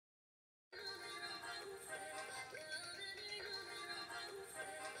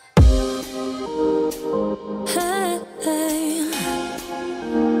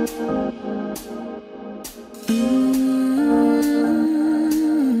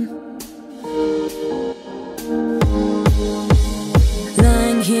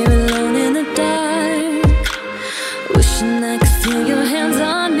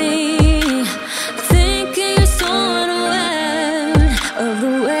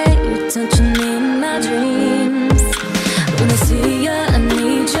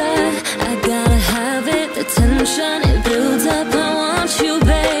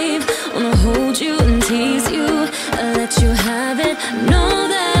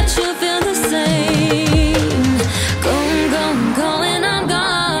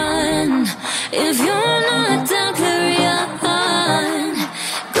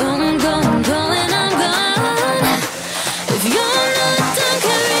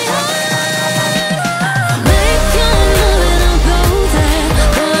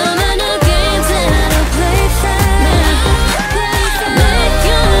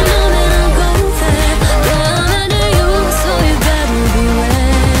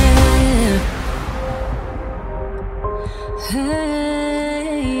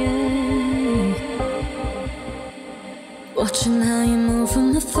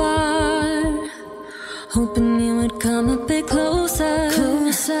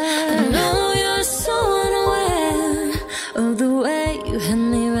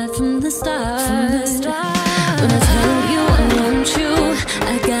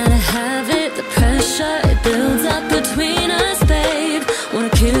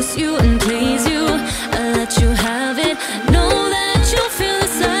impress you and please you. I let you have it, know that you feel the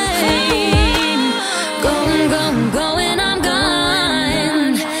same. Going, going, going, I'm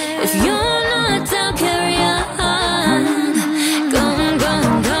gone. If you're not down, carry on. Going,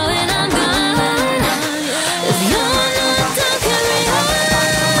 going, going, I'm gone. If you're not down, carry on.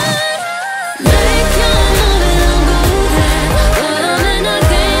 Make your move and I'll go there. But I'm in the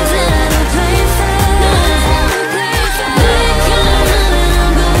games that I don't play fair. Make your move and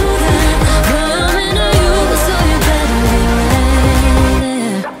I'll go there. But I'm into you, so you better be ready.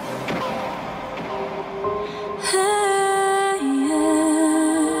 Hey, yeah.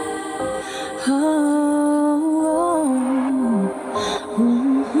 Oh,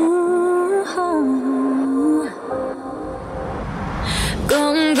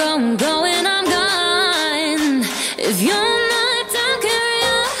 going, going, going, I'm gone. If you're not down, carry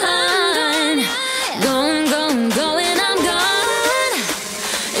on. Going, going, going, I'm gone.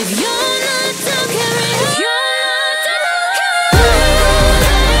 If you're not down, carry on. If you're not down, carry on.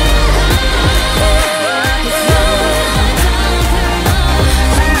 If you're not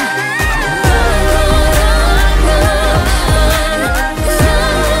down,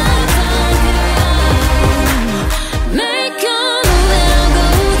 make your move and I'll go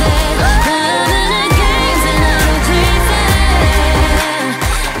there. I'm in the games and I don't play fair.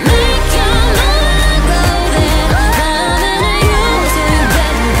 Make your move and I'll go there. I'm into you, so you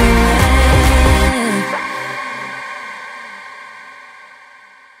better be ready.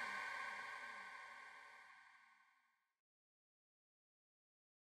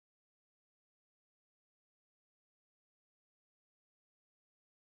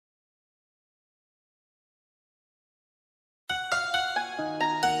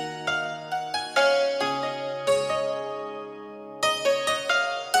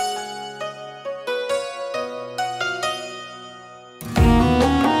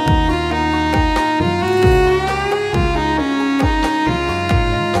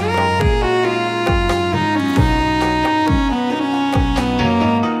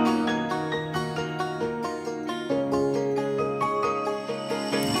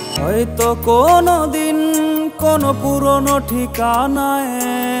 হয়তো কোনো দিন কোনো পুরনো ঠিকানায়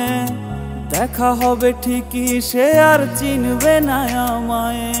দেখা হবে ঠিকই, সে আর চিনবে না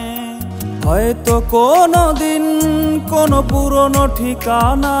আমায়। হয়তো কোনো দিন কোনো পুরনো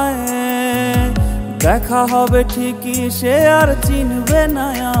ঠিকানায় দেখা হবে ঠিকই, সে আর চিনবে না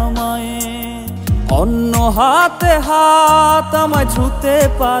আমায়। অন্য হাতে হাত আমায় ছুতে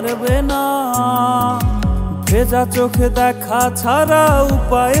পারবে না, ভেজা চোখে দেখা ছাড়া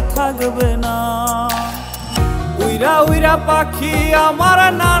উপায় থাকবে না। উইরা উইরা পাখি আমার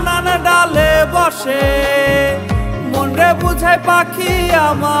নানান ডালে বসে, মনরে বুঝায় পাখি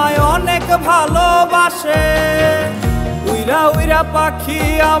আমায় অনেক ভালোবাসে। উইরা উইরা পাখি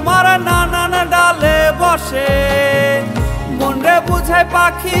আমার নানান ডালে বসে, মনরে বুঝায়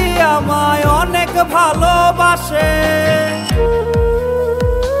পাখি আমায় অনেক ভালোবাসে।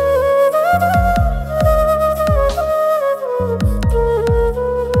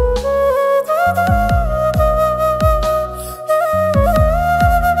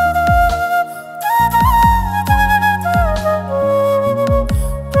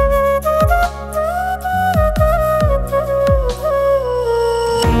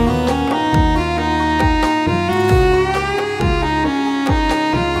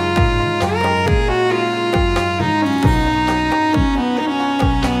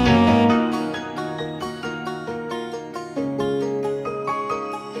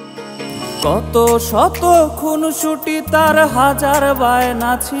 কত শত খুনসুটি তার হাজার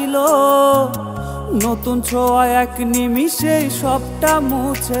বায়না ছিল, নতুন ছোঁয়া এক নিমিষেই সবটা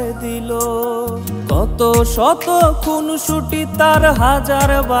মুছে দিল। কত শত খুনসুটি তার হাজার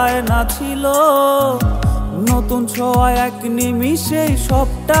বায়না ছিল, নতুন ছোঁয়া এক নিমিষেই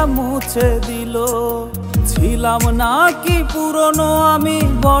সবটা মুছে দিল। ছিলাম নাকি পুরনো আমি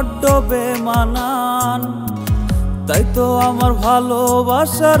বড্ড বেমানান, তাই তো আমার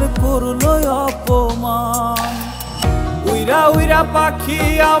ভালোবাসার করলো অপমান। উইরা উইরা পাখি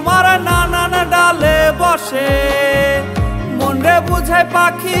আমার নানান ডালে বসে, মনরে বুঝায়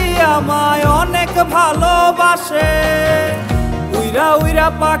পাখি আমায় অনেক ভালোবাসে। উইরা উইরা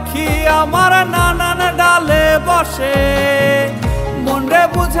পাখি আমার নানান ডালে বসে, মনরে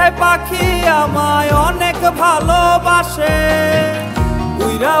বুঝায় পাখি আমায় অনেক ভালোবাসে।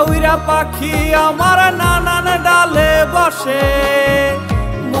 উইরা উইরা পাখি আমার নানান ডালে বসে,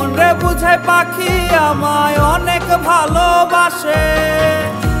 মনরে বুঝায় পাখি আমায় অনেক ভালোবাসে।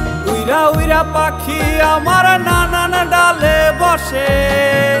 উইরা উইরা পাখি আমার নানান ডালে বসে,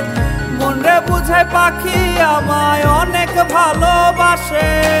 মন রে বুঝায় পাখি আমায় অনেক ভালোবাসে।